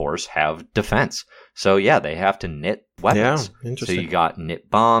rich, of course, have defense. So they have to knit weapons. Yeah, interesting. So you got knit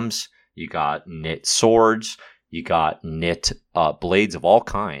bombs, you got knit swords, you got knit blades of all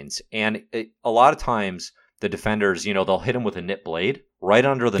kinds, and a lot of times the defenders, they'll hit them with a knit blade right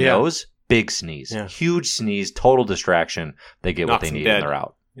under the nose. Big sneeze, huge sneeze, total distraction. They get what they need and they're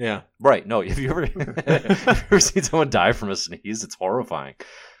out. Yeah. Right. No, have you ever seen someone die from a sneeze? It's horrifying.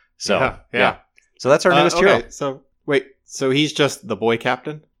 So, yeah. So that's our newest hero. So, so he's just the boy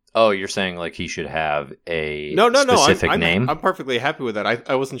captain? Oh, you're saying like he should have a specific name? I'm perfectly happy with that.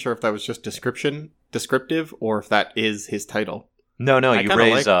 I wasn't sure if that was just descriptive or if that is his title. No, I you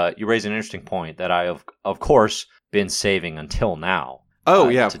kinda raise an interesting point that I have, of course, been saving until now. Oh,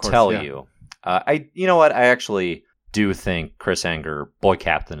 yeah, of to course, tell yeah. you. You know what? I actually do think Chris Anger, boy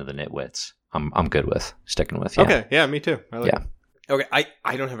captain of the Nitwits. I'm good with sticking with. Yeah. Okay, yeah, me too. I like Yeah. it. Okay,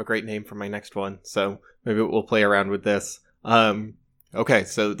 I don't have a great name for my next one, so maybe we'll play around with this. Okay,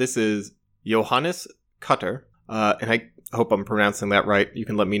 so this is Johannes Cutter, and I hope I'm pronouncing that right. You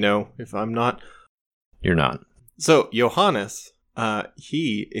can let me know if I'm not. You're not. So Johannes,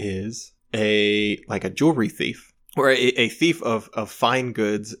 he is a jewelry thief, or a thief of fine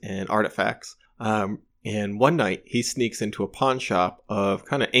goods and artifacts. And one night he sneaks into a pawn shop of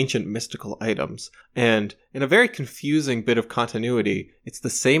kind of ancient mystical items. And in a very confusing bit of continuity, it's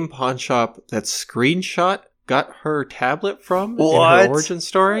the same pawn shop that Screenshot got her tablet from in her origin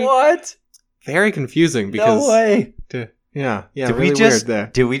story. What? Very confusing because No way. Yeah, Did really we just weird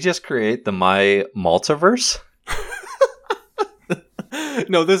there. did we just create the My Multiverse?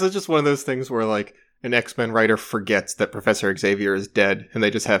 No, this is just one of those things where like an X-Men writer forgets that Professor Xavier is dead, and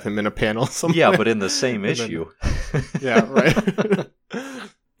they just have him in a panel somewhere. Yeah, but in the same And then- issue. Yeah, right.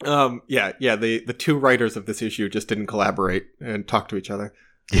 The two writers of this issue just didn't collaborate and talk to each other.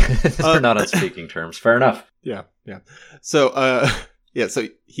 They're not on speaking terms. Fair enough. Yeah. So, so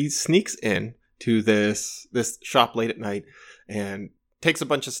he sneaks in to this shop late at night and takes a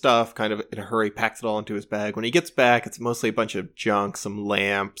bunch of stuff, kind of in a hurry, packs it all into his bag. When he gets back, it's mostly a bunch of junk, some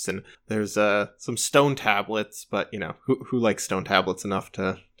lamps, and there's some stone tablets. But you know, who likes stone tablets enough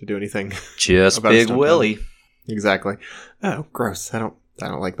to do anything? Just About a Big stone Willie. Exactly. Oh, gross. I don't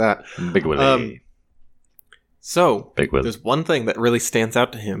like that. Big Willie. So Big Willie. there's one thing that really stands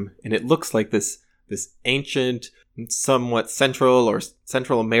out to him, and it looks like this ancient, somewhat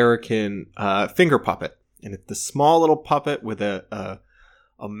Central American finger puppet, and it's the small little puppet with a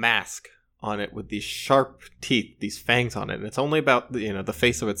mask on it with these sharp teeth, these fangs on it, and it's only about the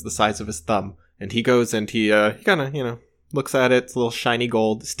face of it's the size of his thumb. And he goes and he kind of looks at it. It's a little shiny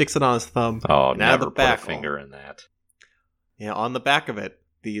gold. Sticks it on his thumb. Oh, and out of never the put back, a finger in that. Yeah, on the back of it,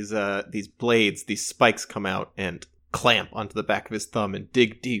 these blades, these spikes come out and clamp onto the back of his thumb and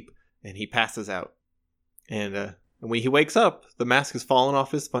dig deep, and he passes out. And when he wakes up, the mask has fallen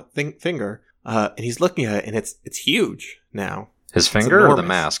off his finger, and he's looking at it, and it's huge now. His finger or the enormous.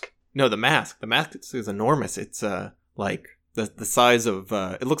 mask? No, the mask. The mask is enormous. It's like the size of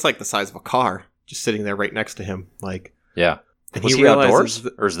it looks like the size of a car, just sitting there right next to him. Like, Yeah. and Was he outdoors?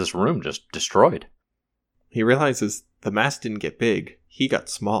 Or is this room just destroyed? He realizes the mask didn't get big; he got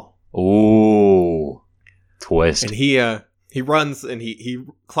small. Ooh. Twist. And he runs and he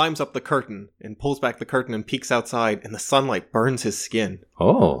climbs up the curtain and pulls back the curtain and peeks outside, and the sunlight burns his skin.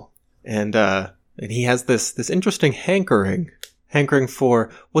 Oh. And he has this interesting hankering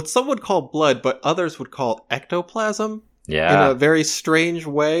for what some would call blood, but others would call ectoplasm. Yeah. In a very strange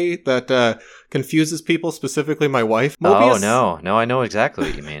way that confuses people, specifically my wife. Mobius, Oh no, I know exactly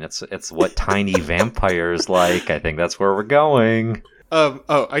what you mean. It's what tiny vampires like. I think that's where we're going.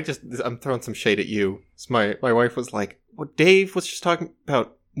 I'm throwing some shade at you. So my wife was like, "Well, Dave was just talking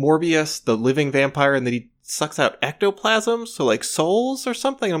about Morbius, the living vampire, and that he sucks out ectoplasm, so like souls or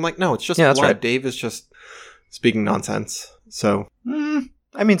something." I'm like, "No, it's just Yeah, that's blood. right. Dave is just speaking nonsense." So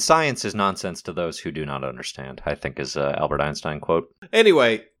I mean, science is nonsense to those who do not understand, I think is Albert Einstein quote.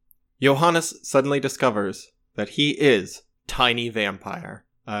 anyway, Johannes suddenly discovers that he is tiny vampire.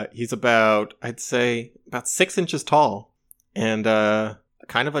 He's about 6 inches tall, and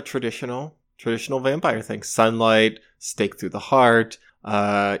kind of a traditional vampire thing. Sunlight, stake through the heart,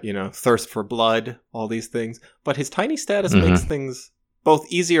 thirst for blood, all these things. But his tiny status makes things both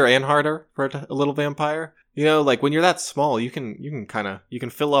easier and harder for a little vampire. Like when you're that small, you can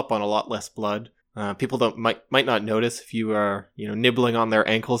fill up on a lot less blood. People might not notice if you are nibbling on their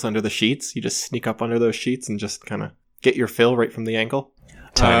ankles under the sheets. You just sneak up under those sheets and just kind of get your fill right from the ankle.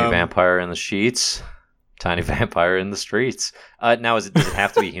 Tiny vampire in the sheets, tiny vampire in the streets. Now, does it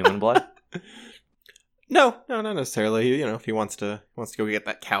have to be human blood? No, not necessarily. If he wants to go get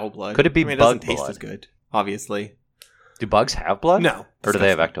that cow blood. Could it be it doesn't bug taste blood? as good, obviously. Do bugs have blood? No. Or do they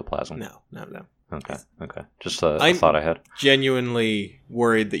have disgusting. ectoplasm? No. Okay. Just a thought I had. Genuinely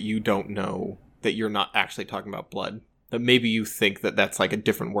worried that you don't know that you're not actually talking about blood. That maybe you think that that's like a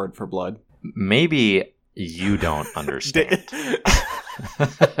different word for blood. Maybe you don't understand.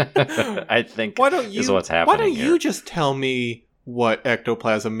 I think is what's happening. Why don't here. you just tell me what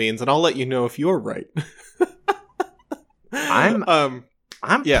ectoplasm means, and I'll let you know if you're right. I'm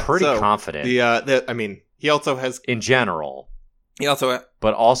pretty confident. He also has. In general. He also.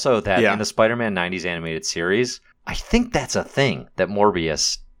 But also that Yeah. in the Spider-Man 90s animated series, I think that's a thing that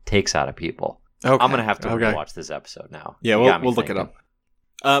Morbius takes out of people. Okay. I'm going to have to watch this episode now. Yeah, we'll look it up.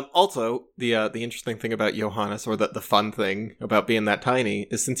 Also, the interesting thing about Johannes, or the fun thing about being that tiny,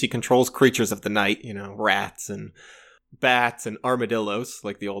 is since he controls creatures of the night, rats and bats and armadillos,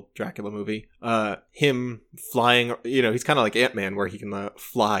 like the old Dracula movie, him flying, he's kind of like Ant-Man, where he can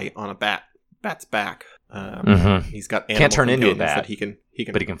fly on a bat's back. He's got animal can't turn into a bat that he can,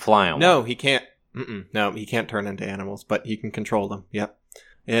 but he can fly on No, one. he can't. No, he can't turn into animals, but he can control them. Yep.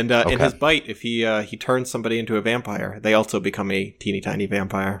 And in his bite, if he turns somebody into a vampire, they also become a teeny tiny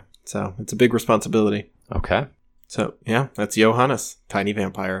vampire. So it's a big responsibility. Okay. So yeah, that's Johannes, tiny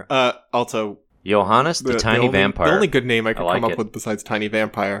vampire. Also, Johannes, the tiny vampire. The only good name I could come up with besides tiny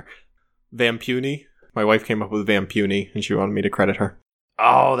vampire, Vampuni. My wife came up with Vampuni, and she wanted me to credit her.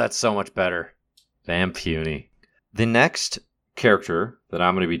 Oh, that's so much better. Vampuni. The next character that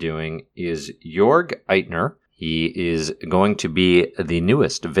I'm going to be doing is Jorg Eitner. He is going to be the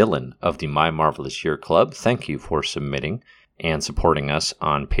newest villain of the My Marvelous Year Club. Thank you for submitting and supporting us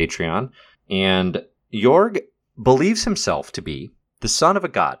on Patreon. And Jorg believes himself to be the son of a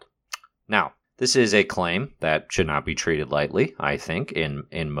god. Now, this is a claim that should not be treated lightly, I think,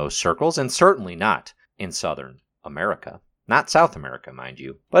 in most circles, and certainly not in Southern America. Not South America, mind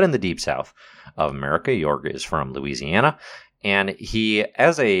you, but in the deep south of America. Jorg is from Louisiana, and he,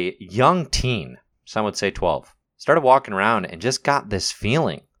 as a young teen, some would say 12, started walking around and just got this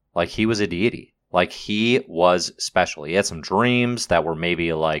feeling like he was a deity, like he was special. He had some dreams that were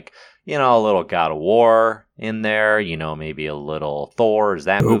maybe like, a little God of War in there, maybe a little Thor as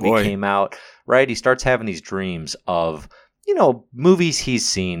that movie came out, right? He starts having these dreams of, movies he's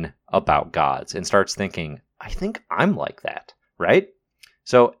seen about gods and starts thinking, I think I'm like that, right?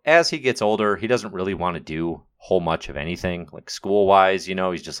 So as he gets older, he doesn't really want to do whole much of anything, like school-wise,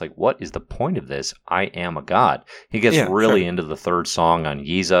 he's just like, what is the point of this? I am a god. He gets really into the third song on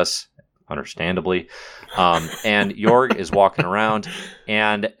Jesus, understandably. And Jorg is walking around,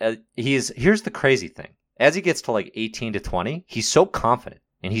 and here's the crazy thing. As he gets to like 18 to 20, he's so confident,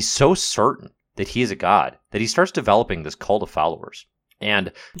 and he's so certain that he is a god, that he starts developing this cult of followers.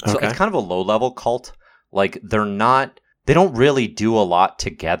 And so it's kind of a low-level cult. Like, they don't really do a lot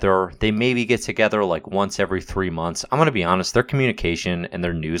together. They maybe get together like once every 3 months. I'm going to be honest, their communication and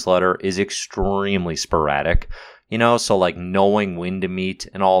their newsletter is extremely sporadic. So like knowing when to meet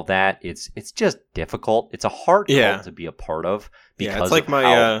and all that, it's just difficult. It's a hard cult to be a part of. Because it's like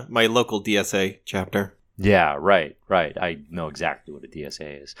my local DSA chapter. Yeah, right. I know exactly what a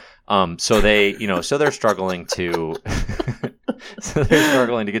DSA is. So they, so they're struggling to... So they're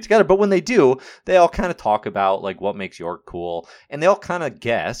struggling to get together. But when they do, they all kind of talk about like what makes Jorg cool. And they all kind of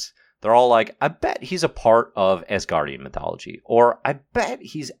guess. They're all like, I bet he's a part of Asgardian mythology. Or I bet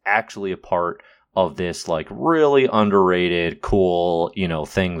he's actually a part of this like really underrated, cool,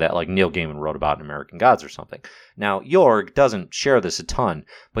 thing that like Neil Gaiman wrote about in American Gods or something. Now, Jorg doesn't share this a ton,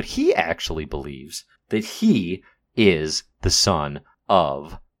 but he actually believes that he is the son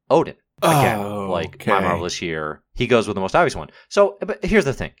of Odin. Again, My Marvelous Year, he goes with the most obvious one. So, but here's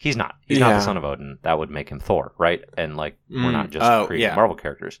the thing. He's not. He's not the son of Odin. That would make him Thor, right? And like, we're not just creating Marvel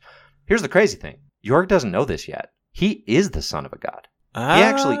characters. Here's the crazy thing. Jorg doesn't know this yet. He is the son of a god. He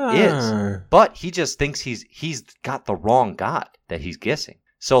actually is. But he just thinks he's got the wrong god that he's guessing.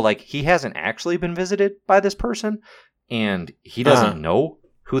 So like, he hasn't actually been visited by this person, and he doesn't know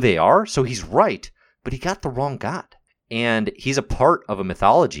who they are. So he's right, but he got the wrong god. And he's a part of a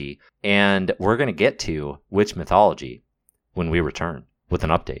mythology, and we're going to get to which mythology when we return with an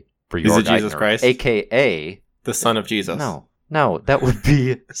update for Jorg Eitner, Jesus Christ? a.k.a. the son of Jesus. No, that would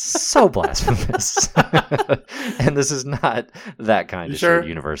be so blasphemous. And this is not that kind of shared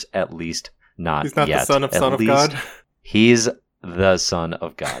universe, at least not yet. He's not the son of God? He's the son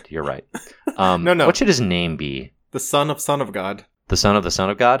of God. You're right. No. What should his name be? The son of God. The son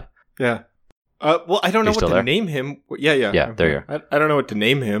of God? Yeah. Well, I don't know what to name him. Yeah, there you are. I don't know what to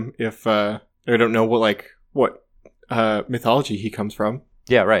name him if I don't know what mythology he comes from.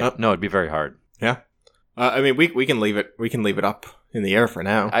 Yeah, right. No, it'd be very hard. Yeah. I mean, we can leave it. We can leave it up in the air for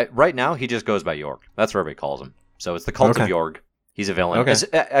now. Right now, he just goes by Jorg. That's what everybody calls him. So it's the cult of Jorg. He's a villain.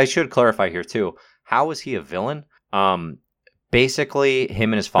 Okay. I should clarify here too. How is he a villain? Basically,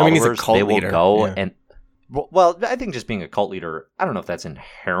 him and his followers, he's a cult they will leader. go and. Well, I think just being a cult leader, I don't know if that's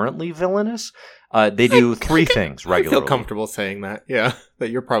inherently villainous. They do three things regularly. I feel comfortable saying that, yeah. That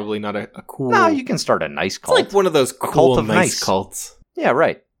you're probably not a cool... No, you can start a nice cult. It's like one of those cool, nice cults. Yeah,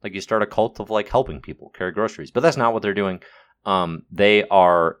 right. Like you start a cult of like helping people carry groceries. But that's not what they're doing. They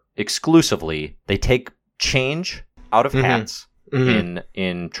are exclusively... They take change out of hats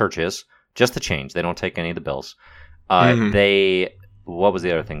in churches. Just the change. They don't take any of the bills. What was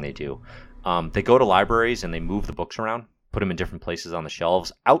the other thing they do? They go to libraries and they move the books around, put them in different places on the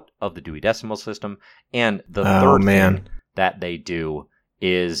shelves out of the Dewey Decimal System. And the third thing that they do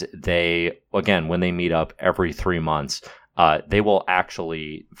is they, again, when they meet up every 3 months, they will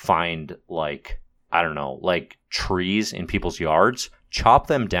actually find trees in people's yards, chop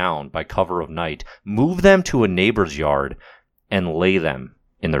them down by cover of night, move them to a neighbor's yard, and lay them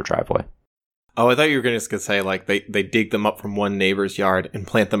in their driveway. Oh, I thought you were going to say, like, they dig them up from one neighbor's yard and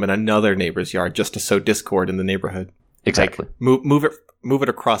plant them in another neighbor's yard just to sow discord in the neighborhood. Exactly. Like, move it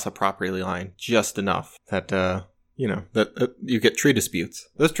across a property line just enough that you get tree disputes.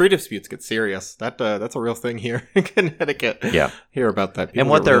 Those tree disputes get serious. That's a real thing here in Connecticut. Yeah, hear about that.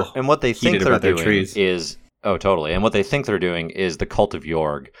 People and what they think they're doing is totally. And what they think they're doing is the Cult of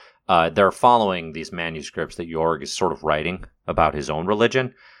Yorg. They're following these manuscripts that Yorg is sort of writing about his own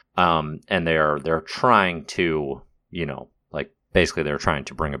religion, and they're trying to, basically they're trying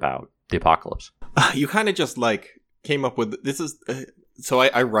to bring about the apocalypse. You kind of just came up with this is. So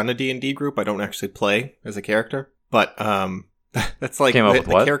I run a D&D group. I don't actually play as a character. But that's like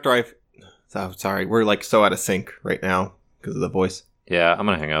the character I've... Oh, sorry, we're so out of sync right now because of the voice. Yeah, I'm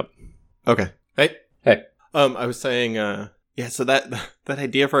going to hang up. Okay. Hey. I was saying, so that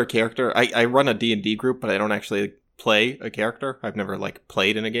idea for a character, I run a D&D group, but I don't actually play a character. I've never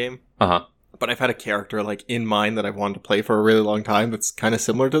played in a game. Uh-huh. But I've had a character in mind that I've wanted to play for a really long time that's kind of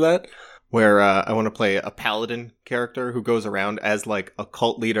similar to that, where I want to play a paladin character who goes around as a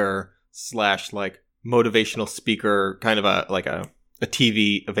cult leader / motivational speaker, kind of a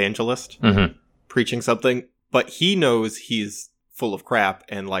TV evangelist, preaching something, but he knows he's full of crap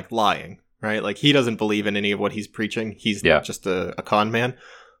and lying, right? He doesn't believe in any of what he's preaching. He's just a con man,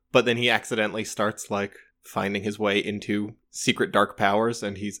 but then he accidentally starts finding his way into secret dark powers,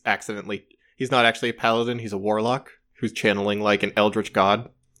 and he's not actually a paladin, he's a warlock who's channeling an eldritch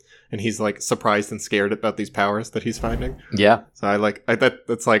god, and he's surprised and scared about these powers that he's finding. Yeah. So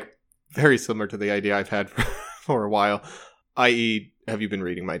that's very similar to the idea I've had for a while, i.e., have you been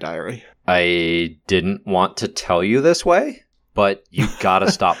reading my diary? I didn't want to tell you this way, but you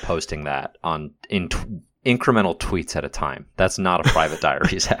gotta stop posting that in incremental tweets at a time. That's not a private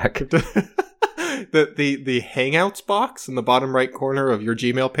diary, Zach. The Hangouts box in the bottom right corner of your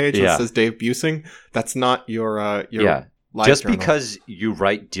Gmail page that says Dave Busing, that's not your live just journal. Because you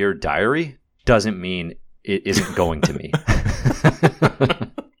write Dear Diary doesn't mean it isn't going to me.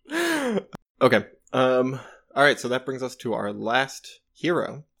 Okay. All right. So that brings us to our last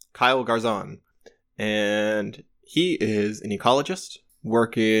hero, Kyle Garzon, and he is an ecologist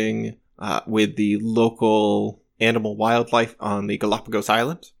working with the local animal wildlife on the Galapagos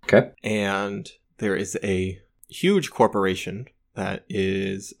Islands. Okay. And there is a huge corporation that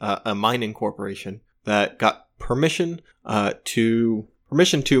is a mining corporation that got permission to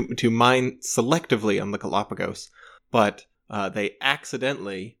mine selectively on the Galapagos, but they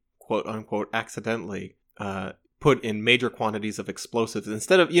accidentally, quote unquote, put in major quantities of explosives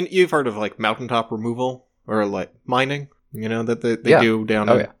instead of, you've heard of mountaintop removal or mining, that they do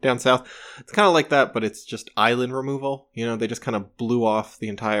down south. It's kind of like that, but it's just island removal. They just kind of blew off the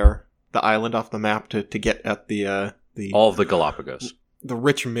island off the map to get at the all of the Galapagos, the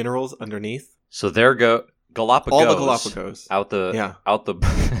rich minerals underneath. So there go Galapagos. All the Galapagos out the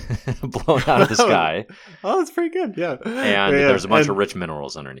blown out of the sky. Oh, that's pretty good. Yeah, and there's a bunch of rich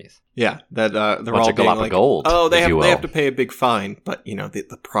minerals underneath. Yeah, that they're bunch all of Galapagold. They have to pay a big fine, but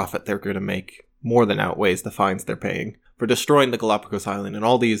the profit they're going to make more than outweighs the fines they're paying for destroying the Galapagos Island and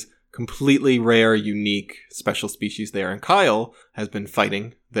all these completely rare, unique, special species there. And Kyle has been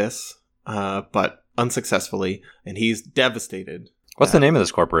fighting this, but unsuccessfully, and he's devastated. What's the name of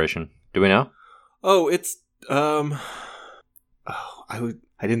this corporation? Do we know? Oh, it's I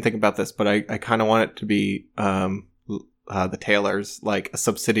didn't think about this, but I kind of want it to be the Taylors, a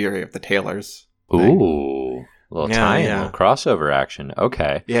subsidiary of the Taylors. Ooh, a little tie-in, a little crossover action.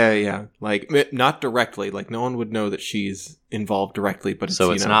 Okay. Yeah. Not directly. No one would know that she's involved directly, but it's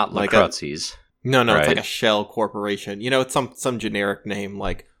not Lacruzzi's. No, right? It's like a shell corporation. It's some generic name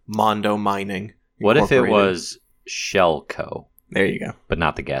like Mondo Mining. What if it was Shellco? There you go. But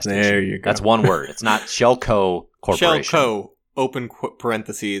not the gas station. There you go. That's one word. It's not Shellco Corporation. Shellco, open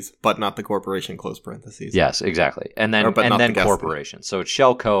parentheses, but not the corporation, close parentheses. Yes, exactly. And then corporation. So it's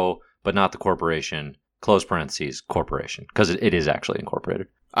Shellco, but not the corporation, close parentheses, corporation. Because it is actually incorporated.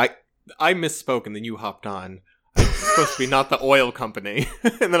 I misspoke and then you hopped on. It's supposed to be not the oil company.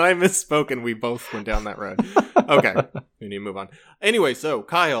 And then I misspoke and we both went down that road. Okay. We need to move on. Anyway, so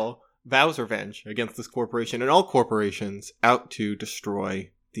Kyle vows revenge against this corporation and all corporations out to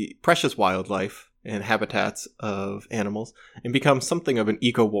destroy the precious wildlife and habitats of animals and becomes something of an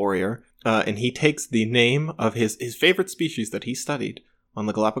eco-warrior and he takes the name of his favorite species that he studied on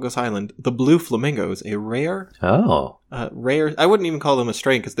the Galapagos Island, the blue flamingos, a rare. Rare. I wouldn't even call them a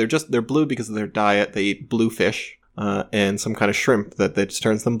strain because they're blue because of their diet. They eat blue fish and some kind of shrimp that just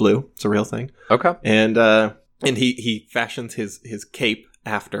turns them blue. It's a real thing. Okay. And he fashions his cape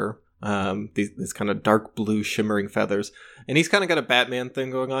after these kind of dark blue shimmering feathers, and he's kind of got a Batman thing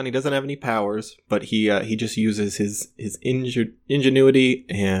going on. He doesn't have any powers, but he just uses his ingenuity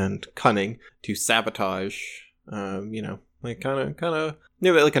and cunning to sabotage. Like kind of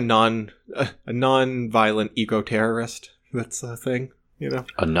like a non-violent eco-terrorist. That's a thing,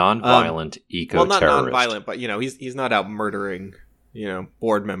 A non-violent eco-terrorist. Well, not non-violent, but he's not out murdering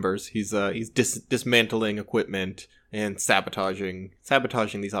board members. He's dismantling equipment and sabotaging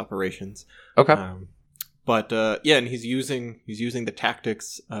these operations. Okay. And he's using the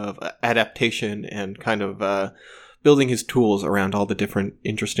tactics of adaptation and kind of building his tools around all the different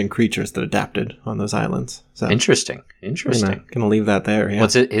interesting creatures that adapted on those islands. So Interesting. Gonna leave that there. Yeah.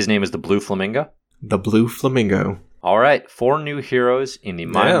 What's it? His name is the Blue Flamingo? The Blue Flamingo. All right. 4 new heroes in the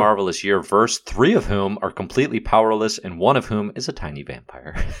My Marvelous Year verse, 3 of whom are completely powerless, and 1 of whom is a tiny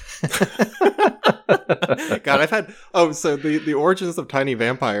vampire. God, so the origins of Tiny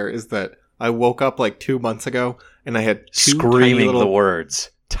Vampire is that I woke up like 2 months ago and I had 2 screaming the words,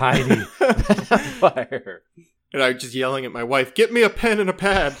 Tiny Vampire. And I was just yelling at my wife, get me a pen and a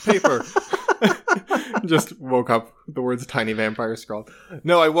pad, paper. Just woke up with the words Tiny Vampire scrawled.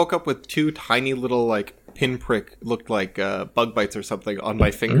 No, I woke up with 2 tiny little like pinprick, looked like bug bites or something on my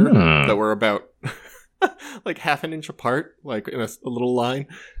finger that were about like half an inch apart, like in a little line.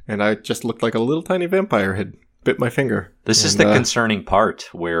 And I just looked like a little tiny vampire had bit my finger. This is the concerning part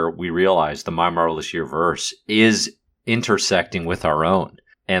where we realize the My Marvelous Year verse is intersecting with our own.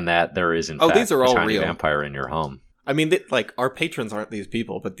 And that there is, in fact, these are all a tiny real. vampire in your home. I mean, our patrons aren't these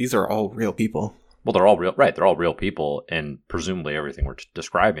people, but these are all real people. Well, they're all real, right? They're all real people, and presumably everything we're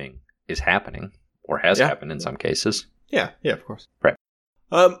describing is happening, or has happened in some cases. Yeah, of course. Right.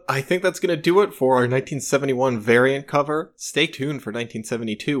 I think that's going to do it for our 1971 variant cover. Stay tuned for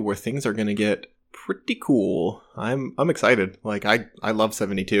 1972, where things are going to get pretty cool. I'm excited. Like, I love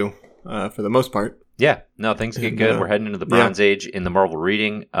 72 for the most part. Yeah, no, things get good. We're heading into the Bronze Age in the Marvel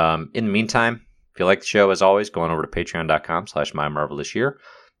reading. In the meantime, if you like the show, as always, go on over to patreon.com/MyMarvelousYear.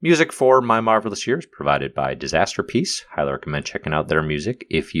 Music for My Marvelous Year is provided by Disaster Piece. Highly recommend checking out their music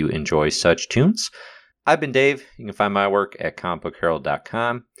if you enjoy such tunes. I've been Dave. You can find my work at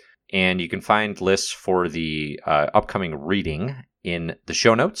comicbookherald.com, and you can find lists for the upcoming reading in the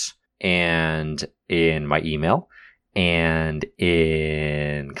show notes and in my email. And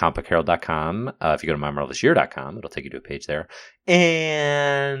in comicbookherald.com, if you go to mymarvelousyear.com, it'll take you to a page there.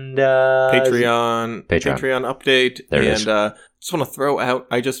 And Patreon update. There it is. Just want to throw out,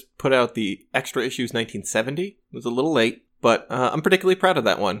 I just put out the Extra Issues 1970. It was a little late, but I'm particularly proud of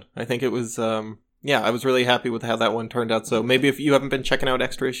that one. I think it was, I was really happy with how that one turned out. So maybe if you haven't been checking out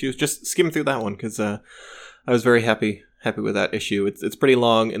Extra Issues, just skim through that one, because I was very happy with that issue. It's pretty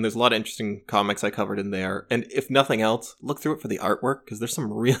long, and there's a lot of interesting comics I covered in there. And if nothing else, look through it for the artwork, because there's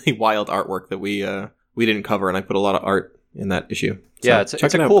some really wild artwork that we didn't cover, and I put a lot of art in that issue. So yeah, it's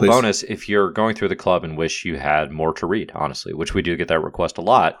a cool bonus if you're going through the club and wish you had more to read, honestly, which we do get that request a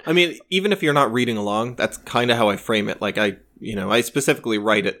lot. I mean, even if you're not reading along, that's kind of how I frame it. Like, I specifically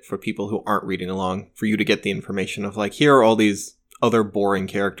write it for people who aren't reading along, for you to get the information of, like, here are all these other boring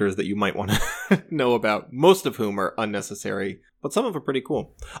characters that you might want to know about, most of whom are unnecessary, but some of them are pretty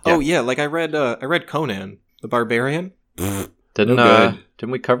cool. Yeah. Oh yeah, like I read Conan the Barbarian. Didn't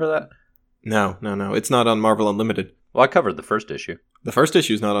we cover that? No, it's not on Marvel Unlimited. Well, I covered the first issue. The first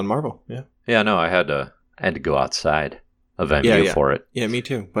issue's not on Marvel. Yeah, no, I had to go outside a venue for it. Yeah, me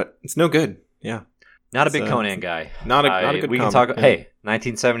too, but it's no good. Yeah, not a big Conan guy. Not a good. We comic, can talk. Yeah. Hey,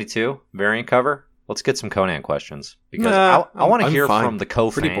 1972 variant cover. Let's get some Conan questions, because I want to hear from the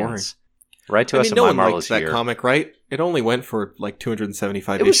co-fans. Write to us at My Marvelous Year. That comic, right? It only went for like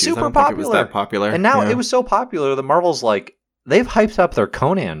 275 issues. It was super popular. Think it was that popular. And now it was so popular, the Marvel's like, they've hyped up their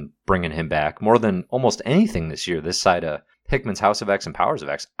Conan bringing him back more than almost anything this year, this side of Hickman's House of X and Powers of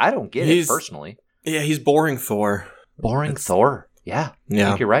X. I don't get it personally. Yeah, he's boring Thor. Thor? Yeah. I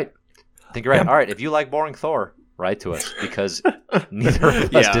think you're right. Yeah. All right, if you like boring Thor, write to us, because neither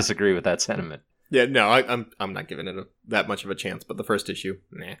of us disagree with that sentiment. Yeah, no, I'm not giving it that much of a chance. But the first issue,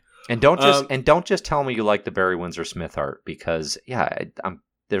 nah. And don't just tell me you like the Barry Windsor Smith art, because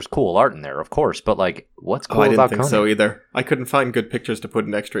there's cool art in there, of course. But like, what's cool about Conan? I didn't think so either. I couldn't find good pictures to put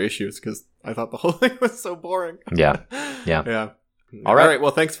in extra issues because I thought the whole thing was so boring. Yeah. All right.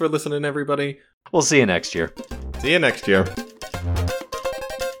 Well, thanks for listening, everybody. We'll see you next year. See you next year.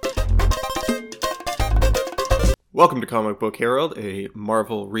 Welcome to Comic Book Herald, a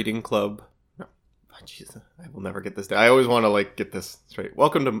Marvel reading club. No, jeez, I will never get this down. I always want to get this straight.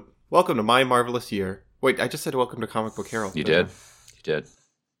 Welcome to my marvelous year. Wait, I just said welcome to Comic Book Herald. You did.